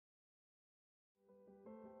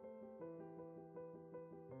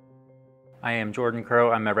I am Jordan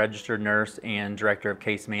Crow. I'm a registered nurse and director of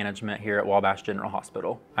case management here at Wabash General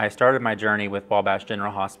Hospital. I started my journey with Wabash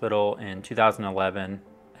General Hospital in 2011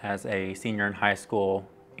 as a senior in high school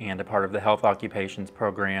and a part of the health occupations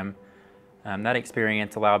program. That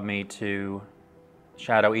experience allowed me to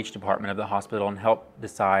shadow each department of the hospital and help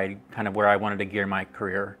decide kind of where I wanted to gear my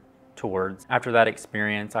career towards. After that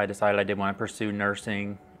experience, I decided I did want to pursue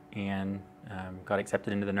nursing and got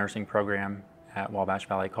accepted into the nursing program at Wabash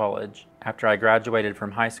Valley College. After I graduated from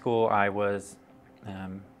high school, I was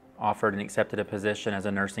offered and accepted a position as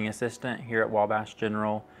a nursing assistant here at Wabash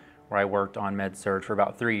General, where I worked on med-surg for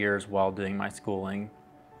about 3 years while doing my schooling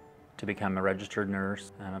to become a registered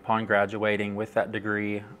nurse. Upon graduating with that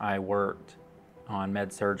degree, I worked on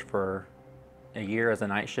med-surg for a year as a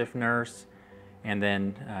night shift nurse, and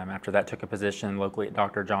then after that took a position locally at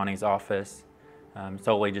Dr. Johnny's office,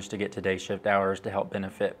 solely just to get to day shift hours to help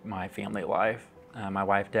benefit my family life. My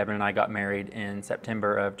wife Devin and I got married in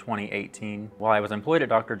September of 2018. While I was employed at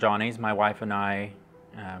Dr. Johnny's, my wife and I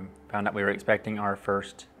found out we were expecting our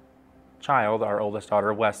first child, our oldest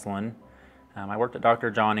daughter, Wesleyan. I worked at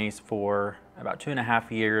Dr. Johnny's for about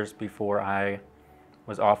 2.5 years before I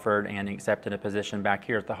was offered and accepted a position back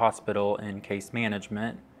here at the hospital in case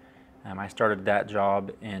management. I started that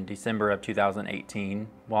job in December of 2018.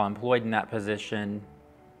 While employed in that position,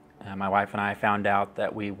 my wife and I found out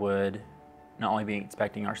that we would not only be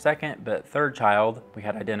expecting our second, but third child. We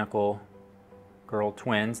had identical girl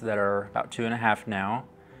twins that are about 2.5 now.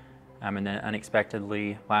 And then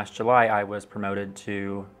unexpectedly, last July, I was promoted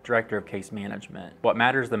to Director of Case Management. What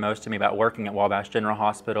matters the most to me about working at Wabash General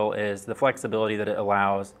Hospital is the flexibility that it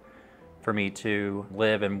allows for me to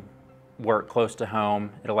live and work close to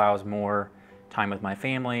home. It allows more time with my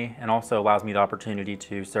family and also allows me the opportunity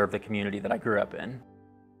to serve the community that I grew up in.